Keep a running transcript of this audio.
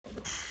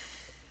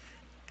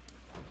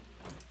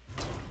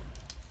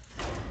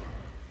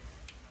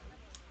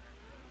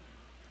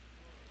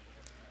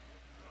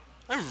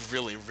I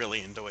really,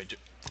 really enjoy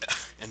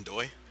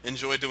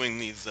doing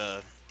these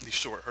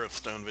short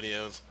Hearthstone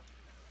videos.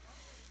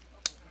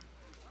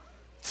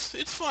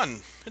 It's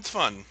fun. It's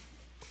fun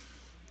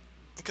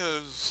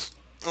because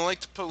I like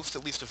to post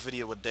at least a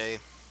video a day,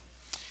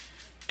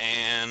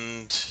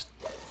 and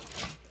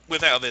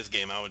without this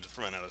game, I would just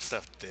run out of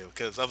stuff to do.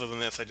 Because other than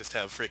this, I just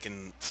have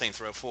freaking Saints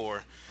Row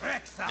 4,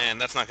 and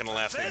that's not going to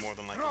last me more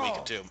than like a week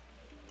or two.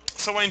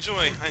 So I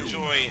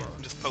enjoy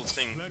just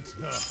posting a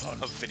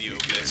video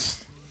of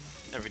this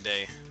every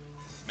day.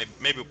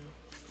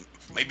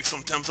 Maybe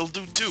sometimes I'll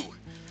do two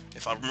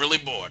if I'm really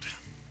bored.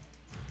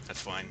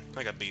 That's fine.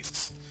 I got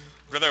beasts.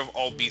 I'd rather have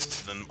all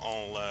beasts than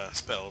all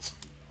spells.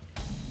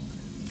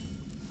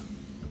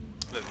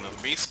 There's another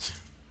beast,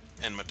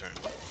 and my turn.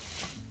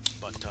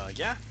 But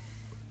yeah,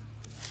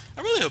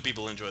 I really hope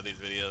people enjoy these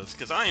videos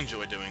because I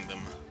enjoy doing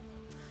them.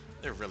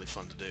 They're really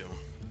fun to do.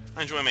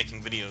 I enjoy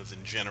making videos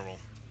in general,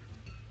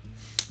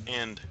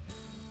 and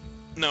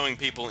knowing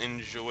people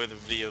enjoy the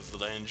videos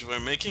that I enjoy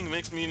making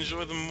makes me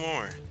enjoy them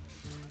more.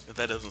 If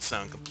that doesn't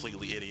sound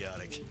completely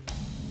idiotic.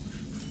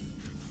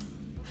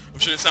 I'm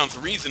sure it sounds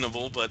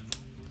reasonable, but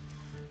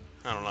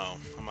I don't know.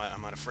 I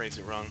might have phrased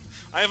it wrong.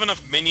 I have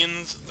enough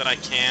minions that I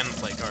can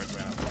play cards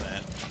right after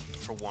that,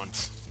 for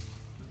once.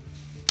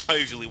 I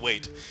usually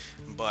wait,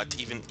 but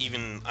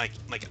even I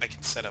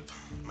can set up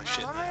my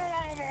shit now.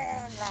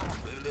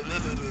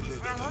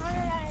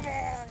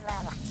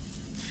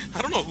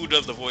 I don't know who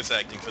does the voice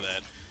acting for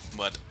that,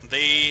 but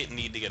they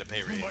need to get a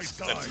pay raise.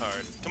 That's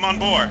hard. Come on,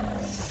 boar.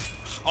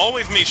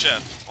 Always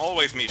Misha.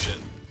 Always Misha.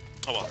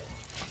 Oh well.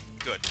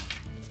 Good.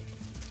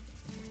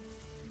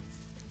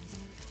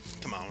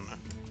 Come on.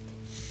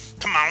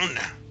 Come on.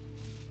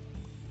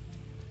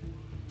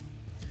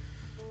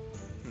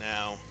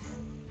 Now,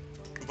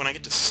 when I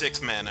get to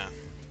 6 mana,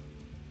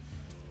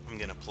 I'm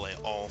gonna play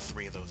all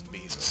 3 of those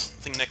beasts.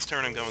 I think next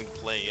turn I'm going to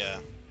play,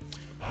 ooh,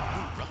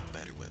 rock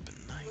batter weapon.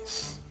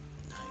 Nice.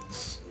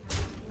 Nice.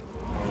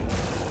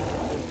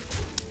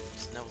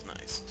 That was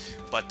nice.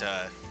 But,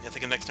 I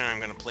think next turn I'm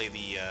gonna play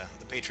the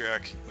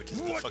Patriarch, which is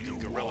the fucking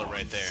gorilla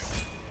right there.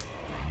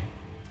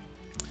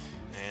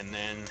 And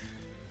then,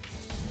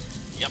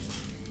 yep,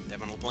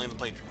 definitely playing the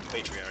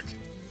Patriarch.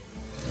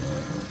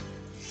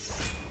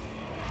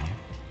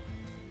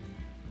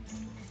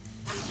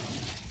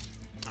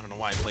 I don't know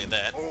why I played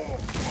that.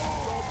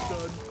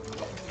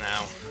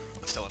 Now,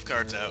 I still have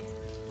cards out.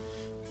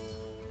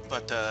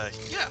 But,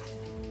 yeah.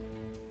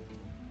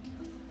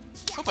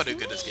 Hope I do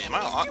good this game.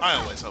 I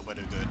always hope I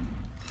do good.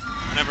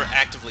 I never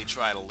actively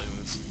try to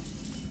lose.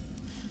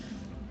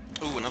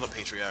 Ooh, another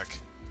Patriarch.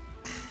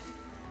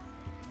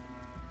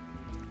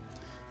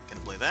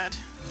 Gonna play that.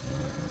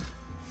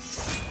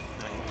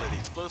 Now I can play the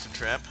Explosive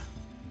Trap.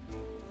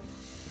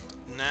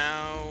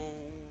 Now...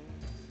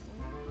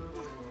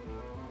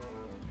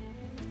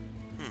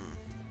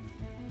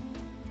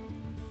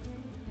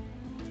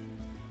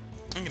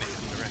 I'm gonna hit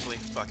him directly.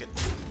 Fuck it.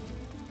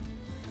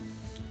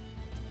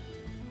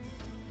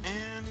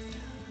 And...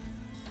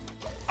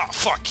 oh,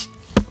 fuck!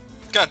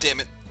 God damn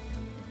it.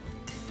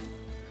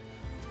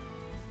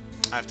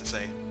 I have to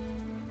say.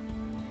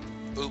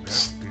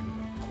 Oops. That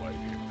didn't quite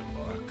hit the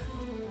mark.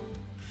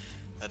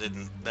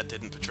 That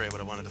didn't portray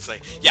what I wanted to say.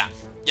 Yeah,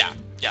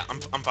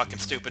 I'm fucking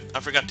stupid. I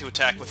forgot to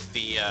attack with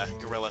the,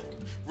 gorilla.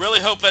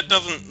 Really hope that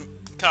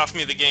doesn't cost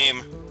me the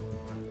game.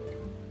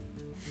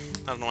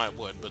 I don't know why it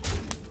would, but...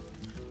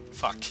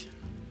 fuck.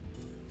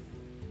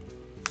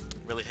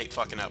 Really hate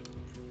fucking up.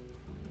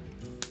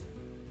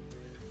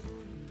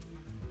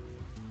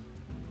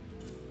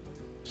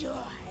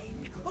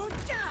 Join or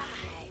die.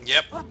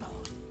 Yep. Or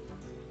both.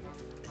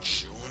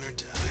 Join or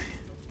die.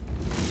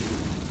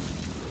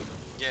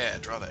 Yeah,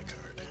 draw that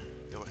card.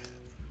 Go ahead.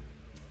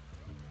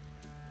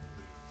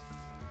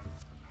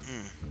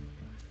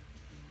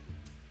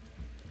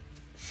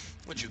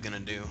 What you gonna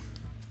do?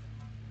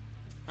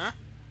 Huh?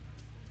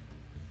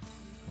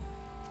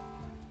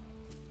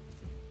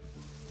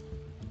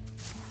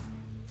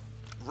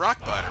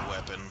 Rock biter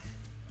weapon.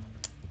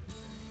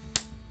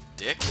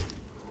 Dick.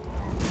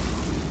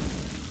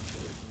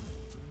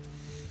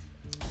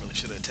 Really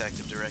should have attacked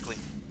him directly.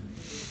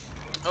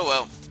 Oh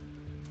well.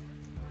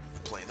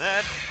 Play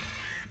that.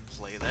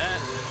 Play that.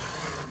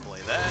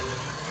 Play that.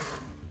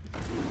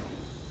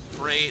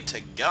 Pray to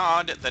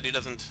God that he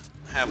doesn't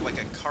have like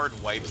a card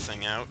wipe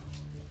thing out.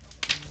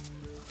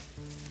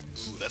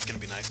 Ooh, that's gonna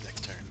be nice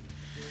next turn.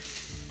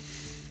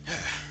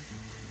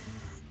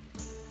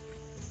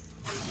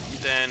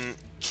 Then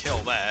kill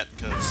that,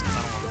 because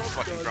I don't want to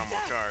fucking draw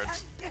more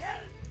cards.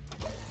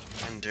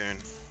 End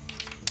turn.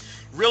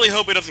 Really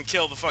hope he doesn't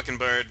kill the fucking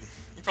bird.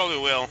 He probably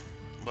will,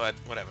 but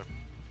whatever.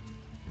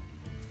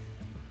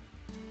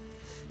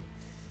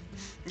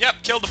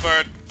 Yep, killed the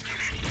bird.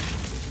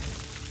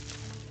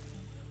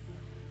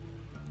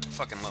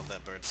 Fucking love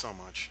that bird so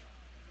much.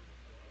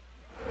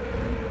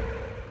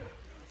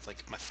 It's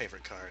like my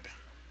favorite card.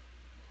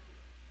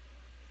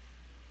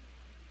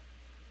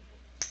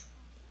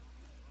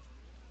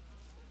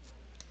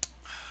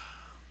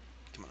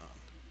 Come on.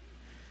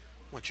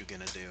 What you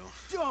gonna do?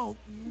 Don't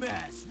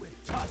mess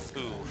with Tusk.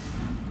 Ooh.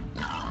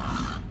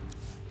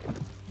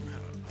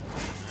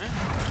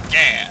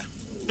 Yeah!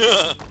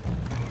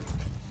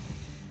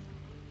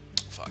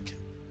 Fuck. Do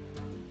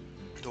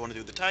I want to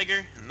do the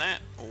tiger and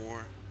that,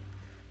 or...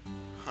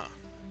 Huh.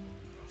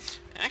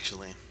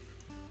 Actually...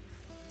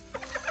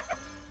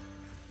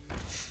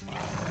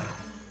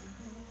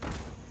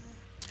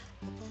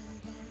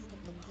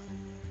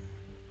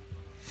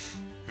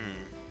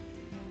 Hmm.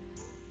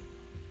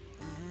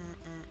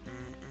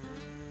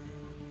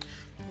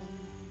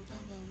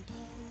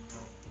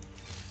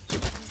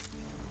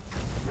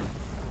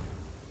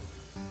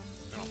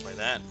 I'll play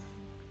that. I'm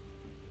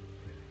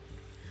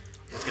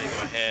just gonna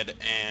go ahead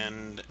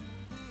and...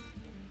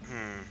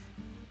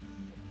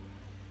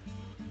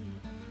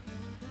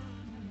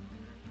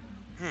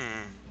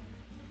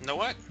 You know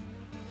what?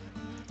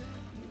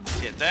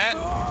 Get that.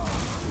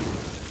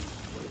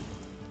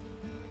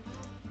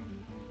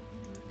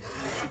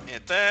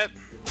 Hit that.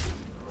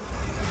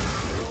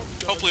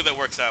 Hopefully that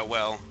works out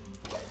well.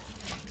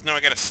 Now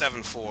I got a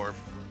 7-4.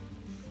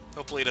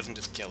 Hopefully he doesn't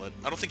just kill it.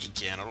 I don't think he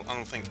can. I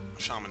don't think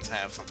shamans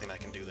have something that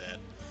can do that.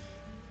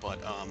 But,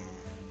 yeah.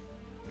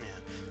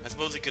 I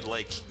suppose he could,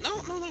 like...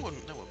 No, that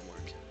wouldn't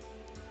work.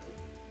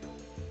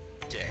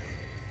 Yeah.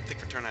 I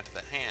think return that to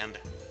that hand.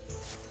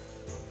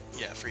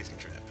 Yeah, freezing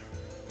trap.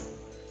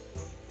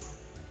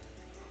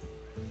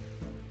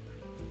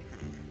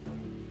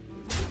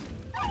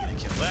 I'm gonna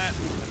kill that.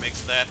 That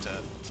makes that,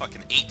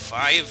 fucking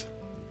 8-5.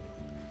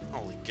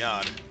 Holy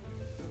god.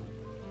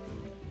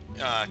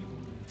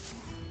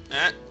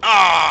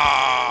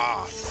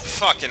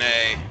 Fucking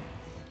A.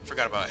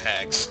 Forgot about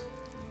Hex.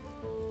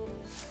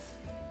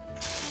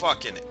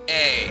 Fucking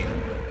A.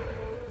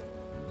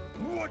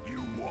 What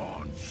you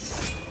want?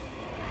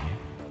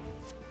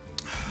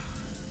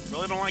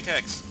 Really don't like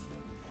Hex.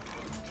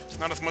 It's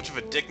not as much of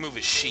a dick move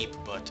as Sheep,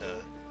 but,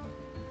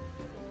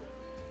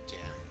 yeah,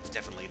 it's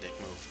definitely a dick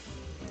move.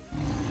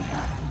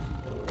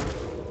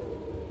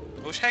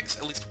 I wish Hex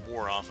at least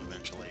wore off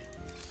eventually.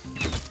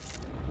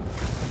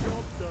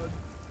 Job done.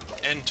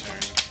 End turn.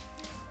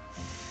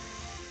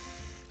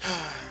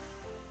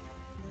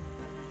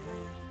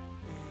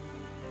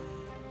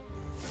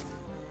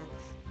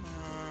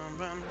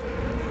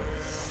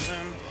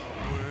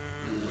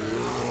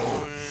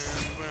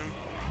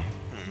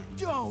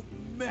 Don't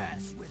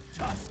mess with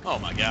Tusk. Oh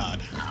my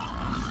god.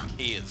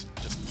 He is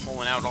just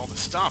pulling out all the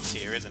stops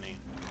here, isn't he?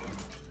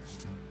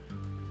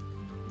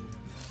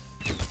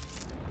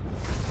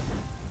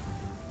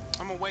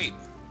 I'm gonna wait.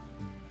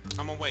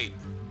 I'm gonna wait.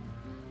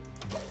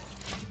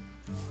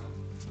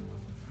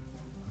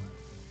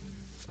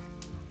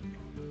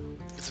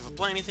 Because if I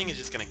play anything, it's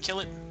just gonna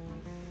kill it.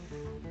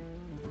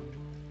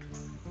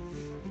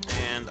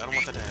 And I don't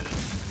want that to happen.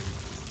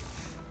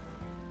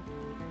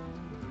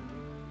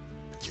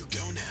 You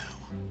go now.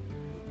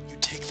 You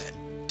take that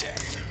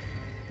death.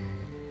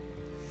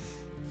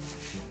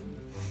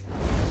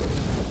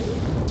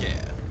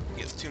 Yeah,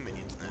 he has 2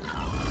 minions now.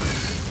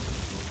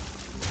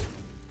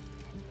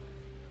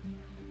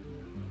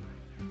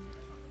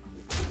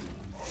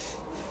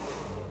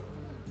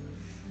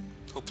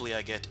 Hopefully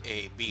I get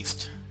a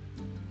beast.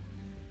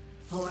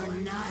 For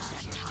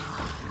Nazata.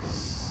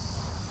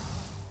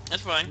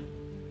 That's fine.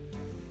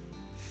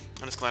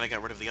 I'm just glad I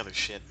got rid of the other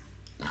shit.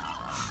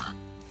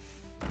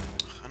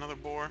 Another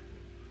boar.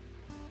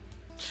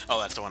 Oh,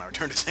 that's the one I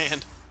returned his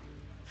hand.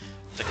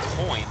 The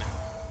coin.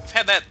 I've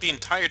had that the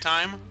entire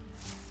time.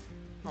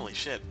 Holy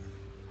shit.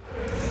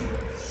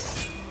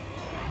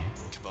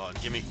 Come on,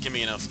 give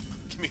me enough.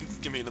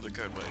 Give me another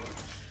card back.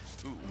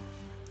 Ooh.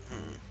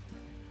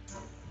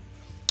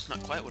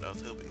 Not quite what I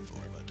was hoping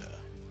for, but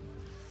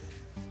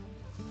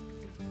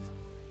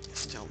it's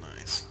still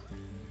nice.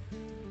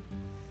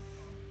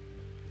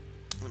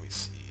 Let me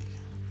see.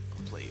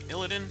 I'll play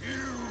Illidan.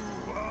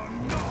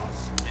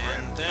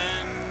 And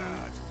then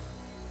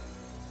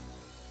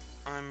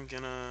I'm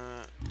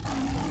gonna...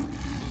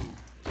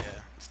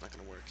 yeah, it's not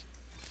gonna work.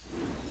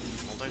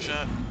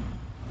 Multi-shot.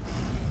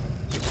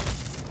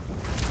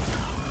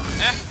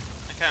 That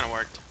kinda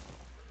worked.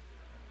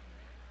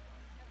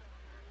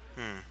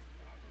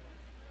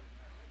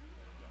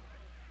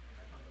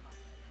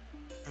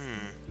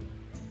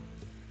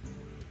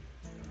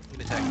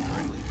 Didn't attack him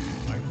correctly.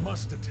 I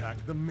must attack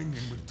the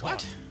minion with Tusk.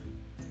 What?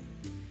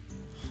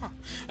 Huh.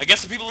 I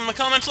guess the people in the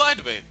comments lied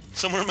to me.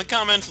 Someone in the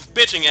comments was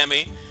bitching at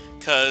me,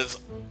 because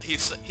he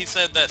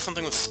said that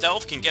something with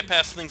stealth can get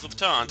past things with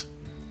taunt.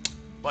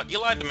 But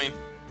you lied to me.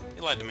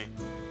 You lied to me.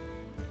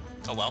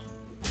 Oh well.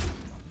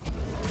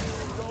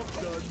 Job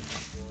done.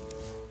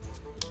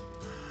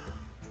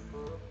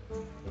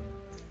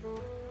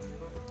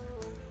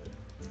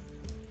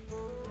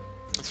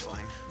 That's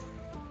fine.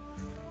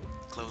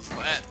 Close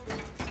that.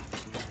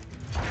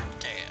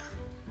 Yeah.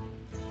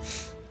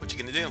 What you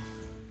gonna do?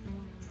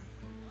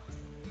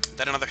 Is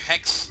that another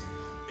hex?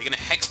 Are you gonna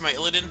hex my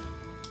Illidan?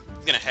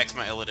 He's gonna hex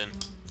my Illidan.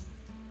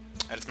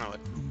 I just know it.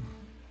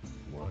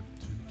 What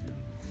to do?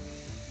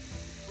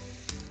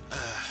 I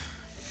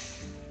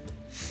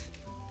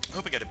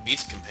hope I got a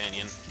beast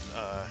companion.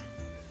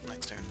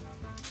 Next turn.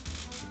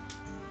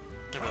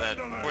 Remember that.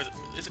 Or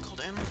is it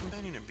called Animal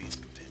Companion or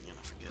Beast Companion?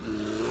 I forget.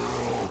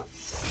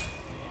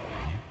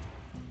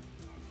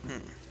 Hmm.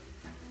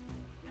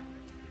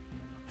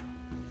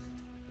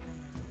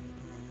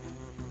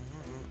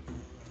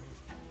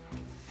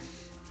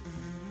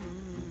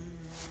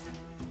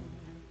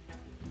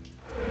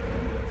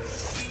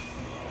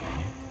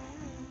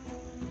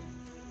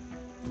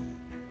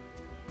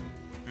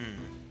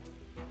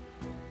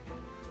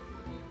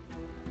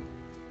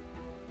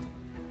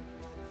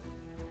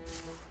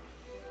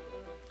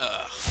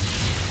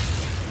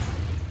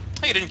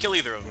 Hey, you didn't kill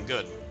either of them.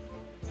 Good.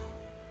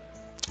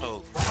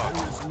 Oh, fuck.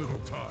 There is little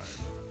time.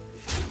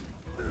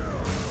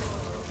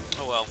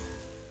 Oh well.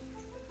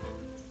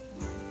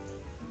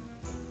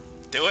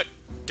 Do it.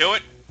 Do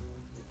it.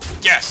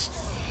 Yes.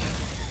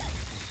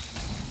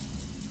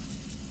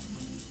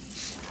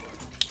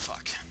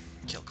 Fuck.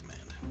 Kill command.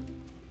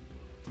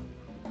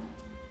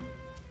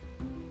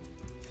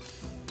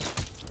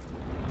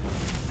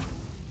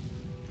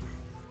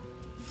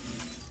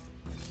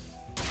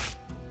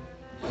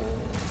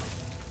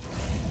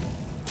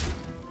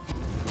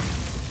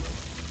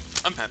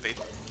 I'm happy.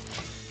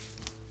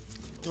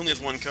 He only has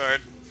one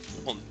card.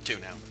 Well, two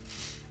now.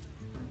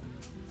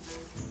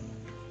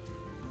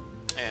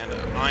 And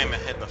I'm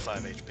ahead by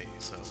 5 HP,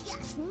 so...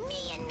 Just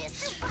me and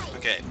Mr. Bite.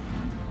 Okay.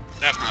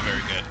 That's not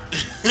very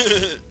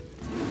good.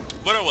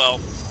 But oh well.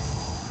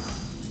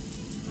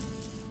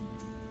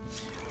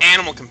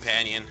 Animal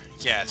Companion.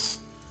 Yes.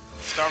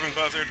 Starving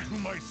Buzzard.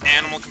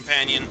 Animal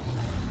Companion.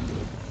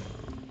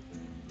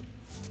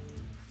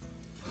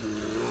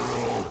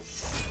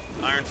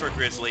 Iron for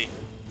Grizzly.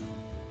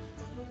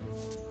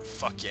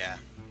 Fuck yeah.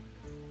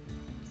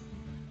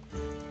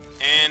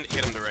 And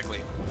hit him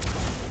directly.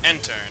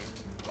 End turn.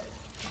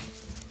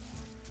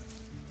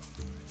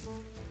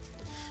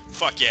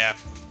 Fuck yeah.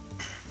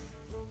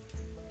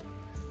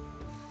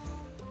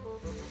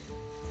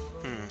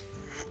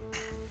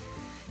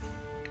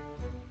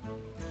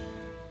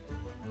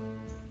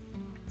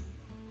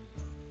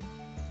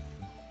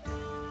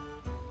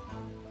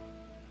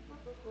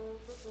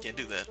 Can't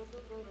do that.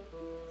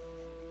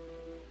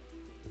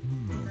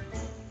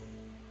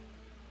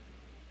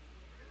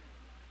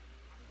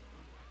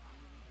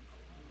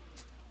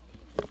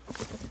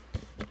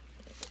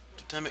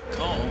 Totemic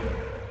Call.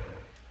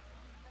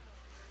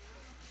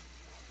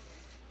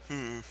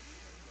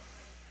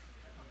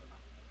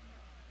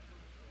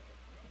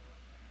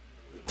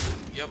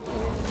 Yep.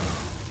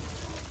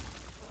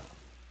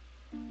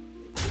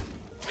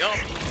 Yep.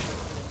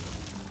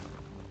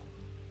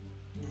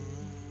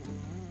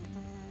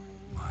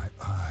 My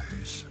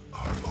eyes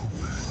are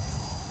open.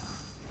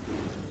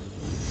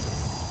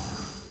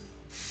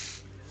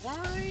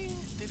 Why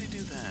did he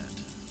do that?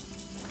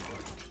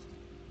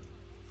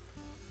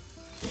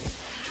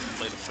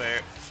 Play the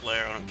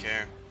flare, I don't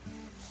care.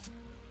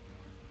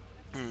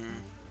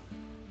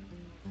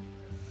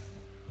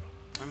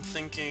 I'm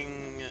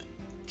thinking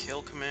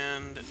kill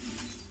command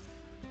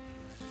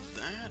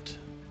that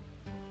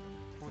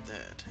or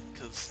that,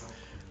 because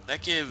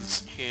that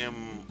gives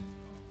him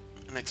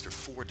an extra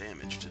 4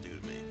 damage to do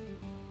to me.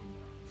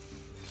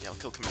 Yeah, I'll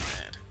kill command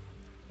that.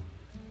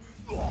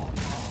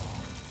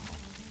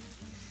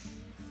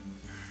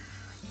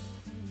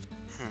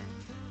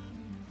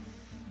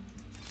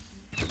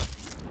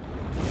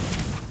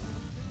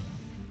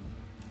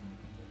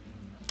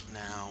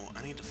 Now,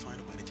 I need to find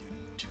a way to do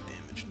 2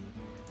 damage.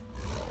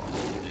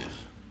 Yeah.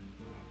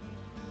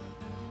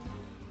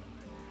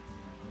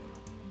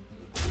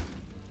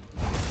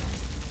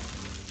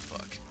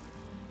 Fuck.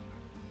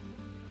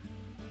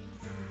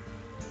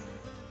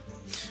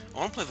 I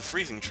want to play the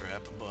freezing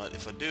trap, but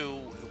if I do,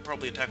 he'll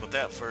probably attack with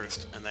that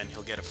first, and then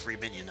he'll get a free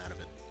minion out of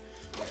it.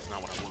 That's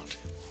not what I want.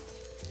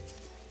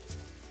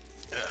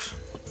 Ugh.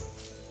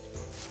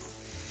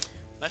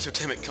 That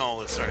totemic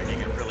call is starting to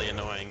get really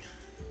annoying.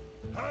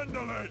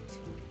 Handle it!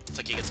 It's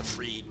like he gets a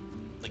free,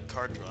 like,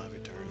 card draw every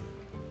turn.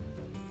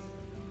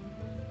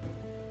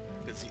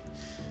 Because he...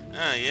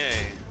 Ah,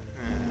 yay.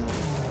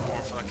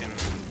 More fucking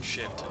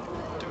shit to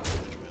do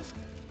damage with.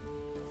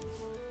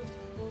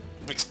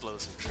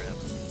 Explosive trap.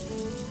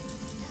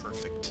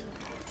 Perfect.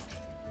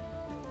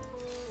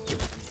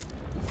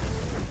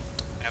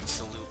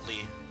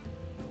 Absolutely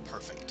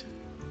perfect.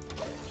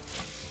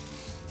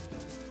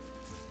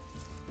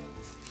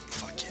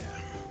 Fuck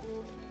yeah.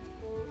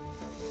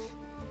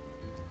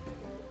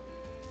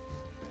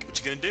 What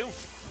you gonna do?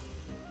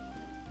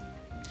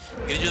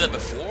 You gonna do that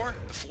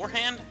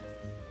beforehand?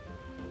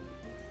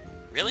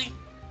 Really?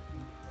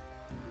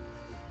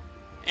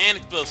 And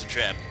explosive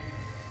trap.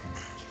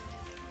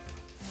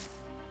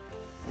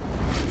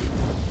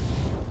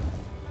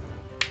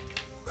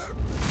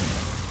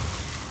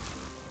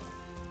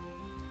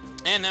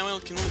 And now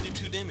it can only do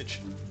 2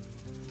 damage.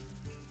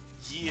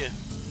 Yeah.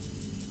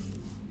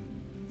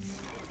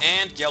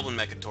 And Gelbin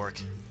Mecha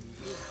Torque.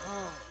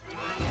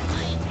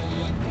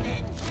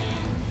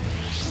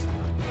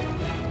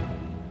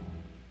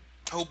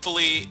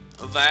 Hopefully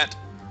that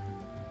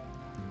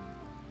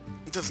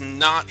does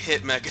not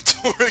hit Mecha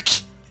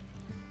Torque.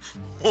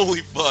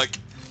 Holy fuck.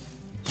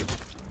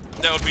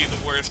 That would be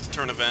the worst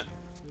turn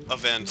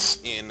events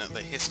in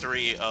the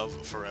history of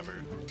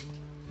forever.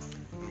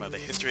 And by the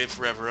history of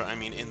forever, I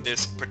mean in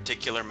this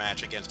particular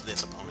match against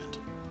this opponent.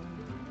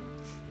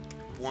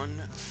 One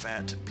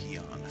Fat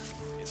Peon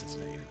is his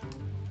name.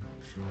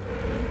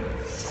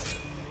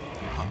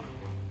 Huh.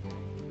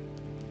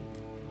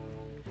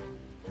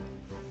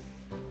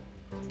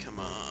 Come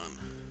on.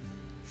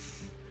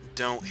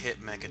 Don't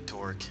hit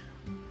Megatorque.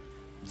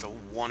 It's a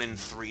 1 in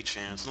 3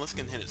 chance. Unless it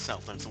can hit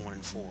itself, then it's a 1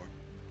 in 4.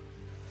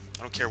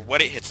 I don't care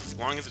what it hits, as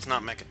long as it's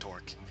not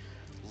Megatorque.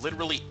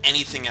 Literally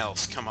anything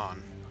else, come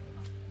on.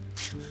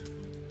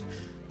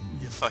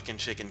 You fucking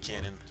chicken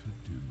cannon.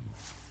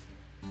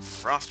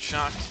 Frost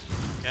Shock,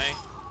 okay.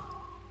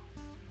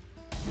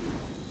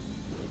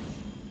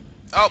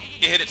 Oh,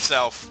 it hit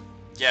itself.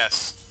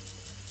 Yes.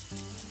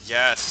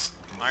 Yes.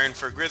 Iron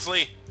for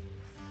Grizzly.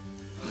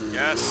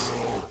 Yes.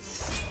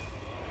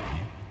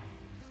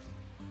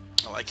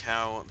 I like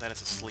how that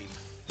is asleep.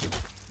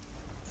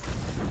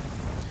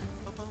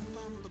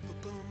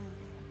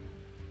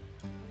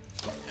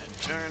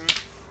 And turn.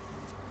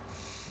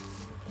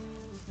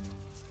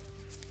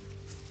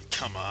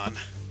 Come on.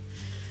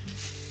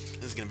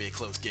 This is gonna be a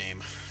close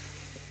game.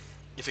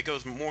 If it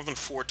goes more than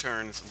 4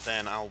 turns,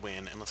 then I'll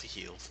win, unless he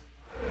heals.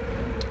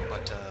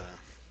 But,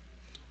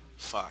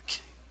 fuck.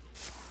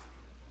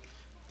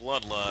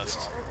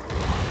 Bloodlust.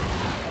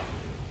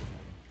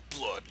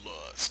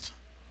 Bloodlust.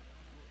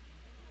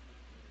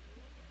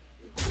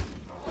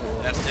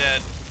 That's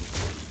dead.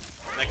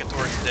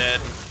 Megatorque's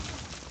dead.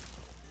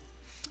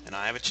 And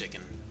I have a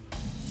chicken.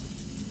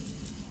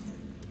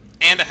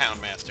 And a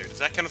Houndmaster. Does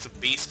that count as a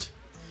beast?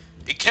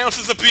 It counts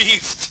as a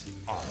beast!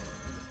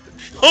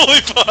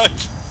 Holy fuck!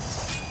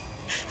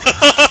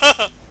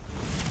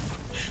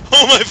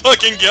 Oh my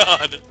fucking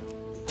god!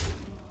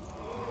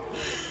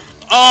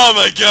 Oh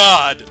my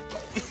god!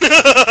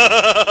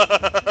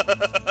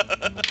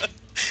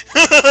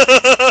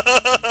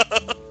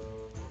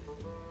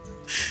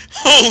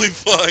 Holy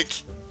fuck!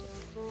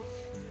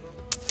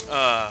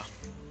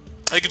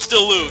 I could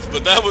still lose,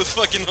 but that was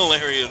fucking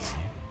hilarious.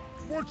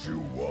 What you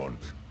want?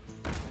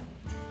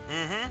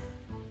 Mm-hmm.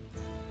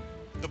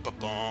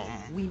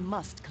 We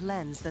must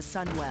cleanse the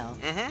Sunwell.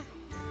 Mm-hmm.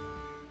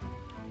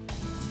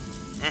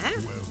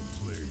 Mm-hmm. Well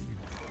played.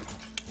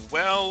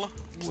 Well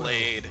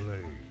played. Well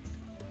played.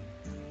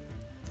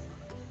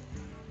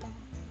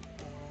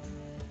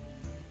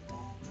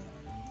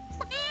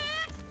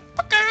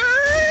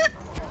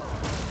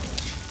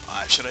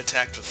 I should have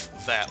attacked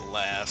with that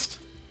last.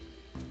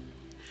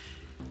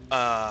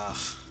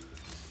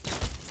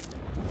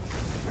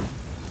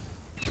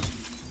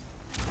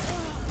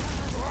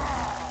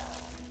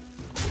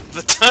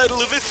 The title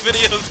of this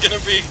video is gonna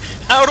be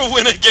How to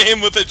Win a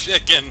Game with a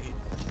Chicken.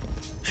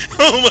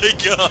 Oh my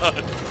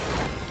god.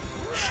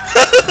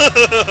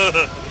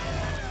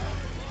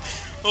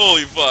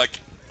 Holy fuck.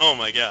 Oh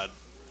my god.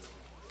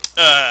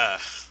 That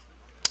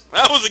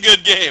was a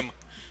good game.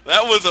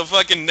 That was a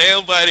fucking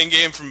nail-biting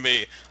game from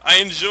me. I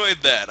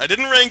enjoyed that. I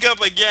didn't rank up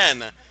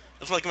again.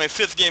 It's like my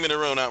 5th game in a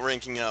row not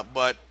ranking up,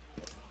 but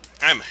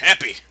I'm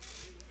happy.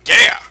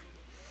 Yeah!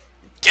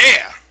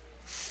 Yeah!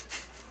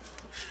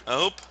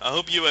 I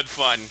hope you had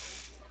fun.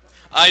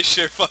 I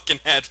sure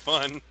fucking had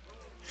fun.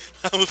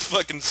 That was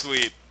fucking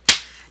sweet.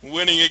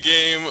 Winning a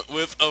game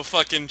with a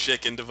fucking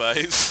chicken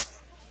device.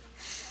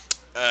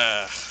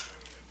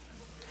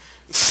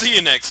 See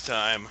you next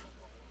time.